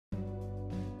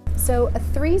So a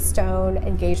 3-stone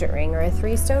engagement ring, or a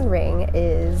 3-stone ring,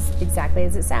 is exactly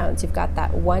as it sounds. You've got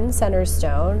that one center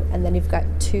stone, and then you've got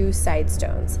 2 side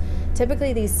stones.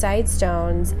 Typically these side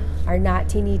stones are not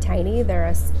teeny tiny,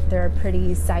 they're a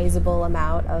pretty sizable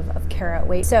amount of carat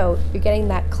weight. So you're getting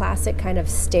that classic kind of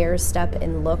stair step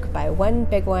in look by one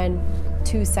big one,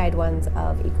 2 side ones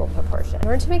of equal proportion. In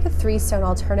order to make a 3-stone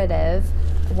alternative,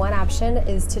 one option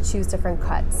is to choose different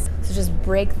cuts. So just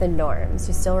break the norms.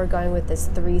 You still are going with this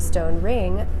 3-stone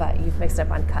ring, but you've mixed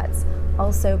up on cuts.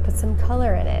 Also put some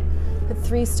color in it. Put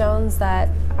 3 stones that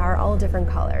are all different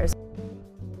colors.